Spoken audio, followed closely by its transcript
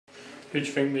Who do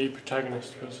you think the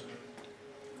protagonist was?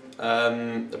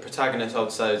 The protagonist, I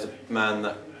would say, is a man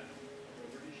that...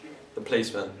 The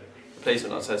policeman. The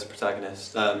policeman, I'd say, is the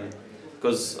protagonist.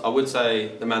 Because I would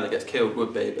say the man that gets killed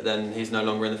would be, but then he's no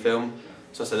longer in the film.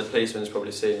 So I say the policeman is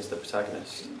probably seen as the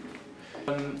protagonist.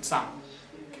 Sam.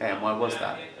 Okay, and why was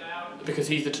that? Because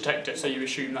he's the detective, so you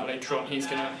assume that later on he's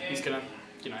gonna,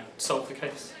 solve the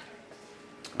case.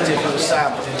 If it was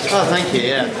Sam. Oh, thank you,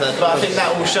 yeah. But I think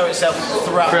that will show itself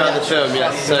throughout the film,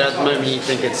 yes. So at the moment you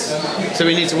think it's... So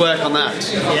we need to work on that.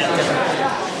 Yeah,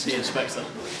 definitely. The inspector.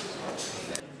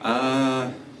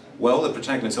 Well, the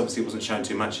protagonist obviously wasn't shown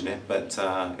too much in it, but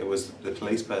it was the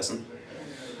police person.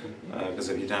 Because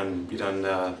if you've done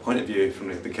point of view from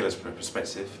the killer's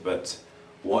perspective, but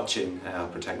watching our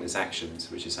protagonist's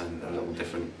actions, which is a little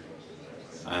different.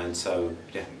 And so,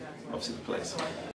 yeah, obviously the police.